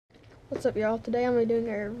What's up, y'all? Today I'm going to be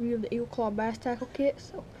doing a review of the Eagle Claw Bass Tackle Kit,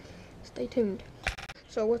 so stay tuned.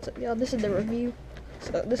 So what's up, y'all? This is the review.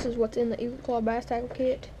 So this is what's in the Eagle Claw Bass Tackle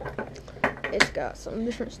Kit. It's got some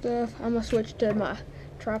different stuff. I'm going to switch to my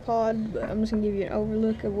tripod, but I'm just going to give you an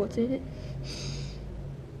overlook of what's in it.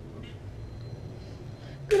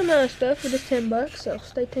 Good amount of stuff for just $10, so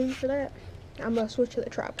stay tuned for that. I'm going to switch to the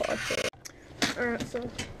tripod.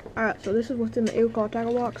 Alright, so this is what's in the Eagle Claw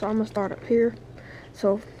Tackle Box. So I'm going to start up here.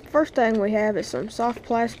 So first thing we have is some soft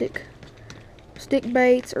plastic stick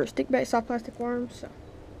baits, or stick bait soft plastic worms.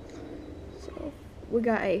 So we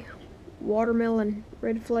got a watermelon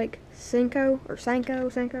red flake Senko, or Sanko,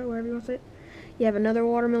 whatever you want to say it. You have another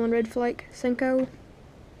watermelon red flake Senko.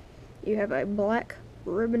 You have a black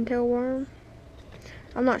ribbon tail worm.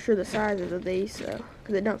 I'm not sure the sizes of these, so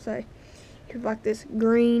because it don't say. You have like this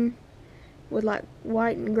green with like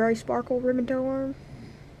white and gray sparkle ribbon tail worm.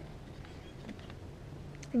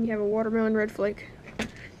 And you have a watermelon red flake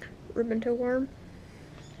ribbon tail worm.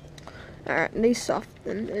 Alright, and these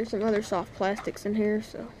and there's some other soft plastics in here,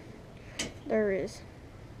 so there is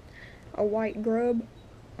a white grub.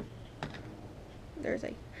 There's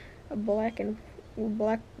a black and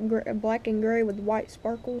gray with white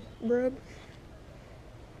sparkle grub.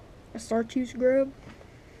 A chartreuse grub.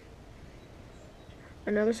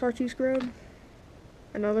 Another chartreuse grub.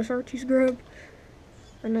 Another chartreuse grub.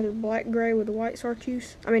 Another black gray with white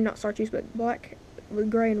chartreuse. I mean, not chartreuse, but black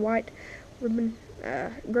with gray and white ribbon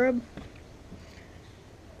grub.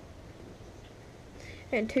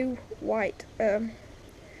 And two white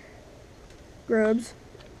grubs.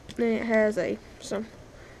 And it has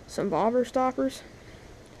some bobber stoppers.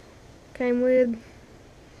 Came with.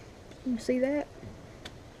 You can see that.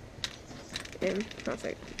 And I'll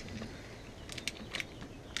say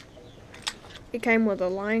it came with a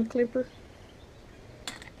line clipper.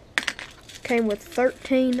 Came with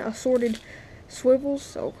 13 assorted swivels.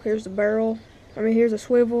 So here's the barrel. Here's a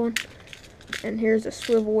swivel, and here's a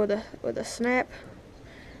swivel with a snap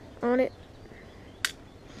on it.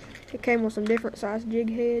 It came with some different size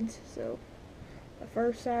jig heads. So the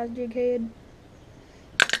first size jig head,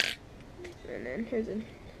 and then here's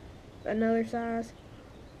another size.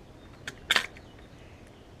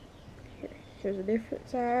 Here's a different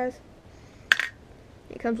size.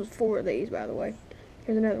 It comes with 4 of these, by the way.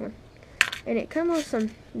 Here's another one. And it comes with some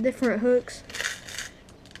different hooks.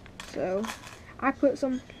 So I put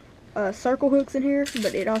some circle hooks in here,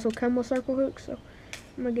 but it also comes with circle hooks. So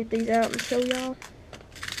I'm going to get these out and show y'all.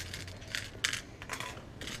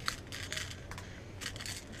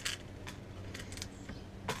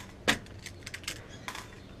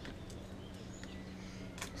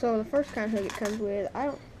 So the first kind of hook it comes with,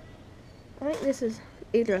 I think this is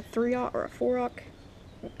either a 3/0 or a 4/0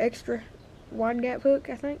 extra wide gap hook,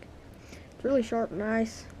 I think. It's really sharp and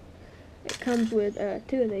nice. It comes with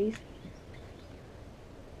 2 of these.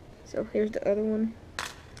 So here's the other one.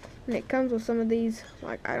 And it comes with some of these,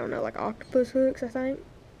 like, I don't know, like octopus hooks, I think.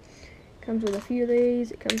 It comes with a few of these.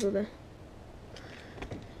 It comes with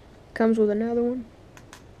another one.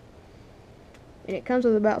 And it comes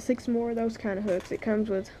with about 6 more of those kind of hooks. It comes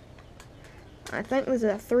with, I think this is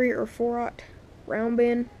a 3 or 4/0 round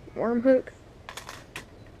bend worm hook.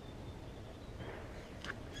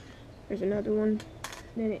 There's another one.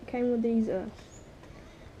 Then it came with these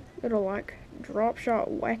little like drop shot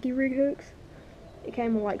wacky rig hooks. It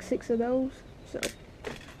came with like 6 of those. So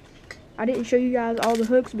I didn't show you guys all the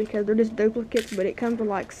hooks because they're just duplicates, but it comes with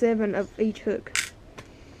like 7 of each hook.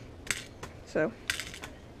 So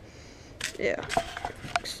yeah,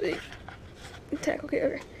 let's see. Tackle kit.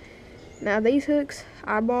 Okay. Now these hooks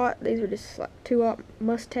I bought, these are just like 2/0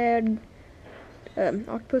 mustad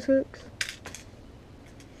octopus hooks.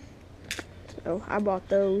 So I bought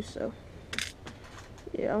those. So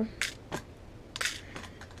yeah.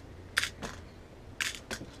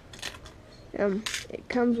 It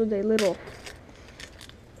comes with a little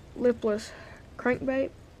lipless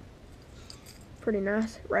crankbait. Pretty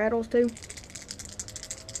nice. Rattles too.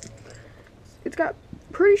 It's got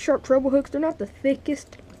pretty sharp treble hooks. They're not the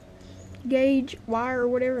thickest gauge wire or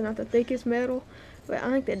whatever, not the thickest metal, but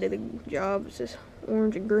I think they did a good job. It's just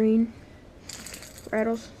orange and green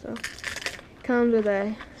rattles. So comes with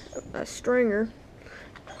a stringer.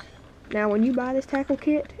 Now when you buy this tackle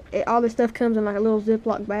kit, all this stuff comes in like a little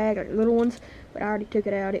Ziploc bag, like little ones, but I already took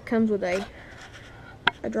it out. It comes with a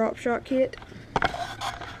drop shot kit.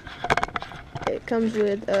 It comes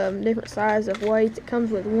with different sizes of weights. It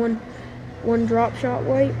comes with one drop shot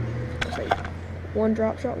weight. Let's see, one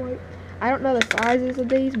drop shot weight. I don't know the sizes of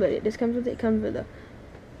these, but it just comes with it. It comes with a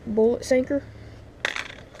bullet sinker.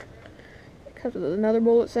 It comes with another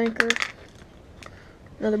bullet sinker.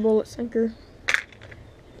 Another bullet sinker.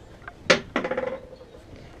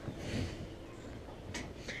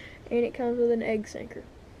 And it comes with an egg sinker.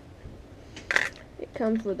 It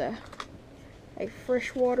comes with a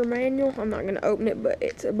freshwater manual. I'm not going to open it, but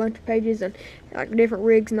it's a bunch of pages and like different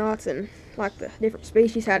rigs, knots, and like the different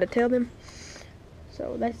species, how to tell them.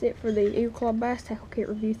 So that's it for the Eagle Claw Bass Tackle Kit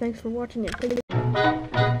review. Thanks for watching, and peace.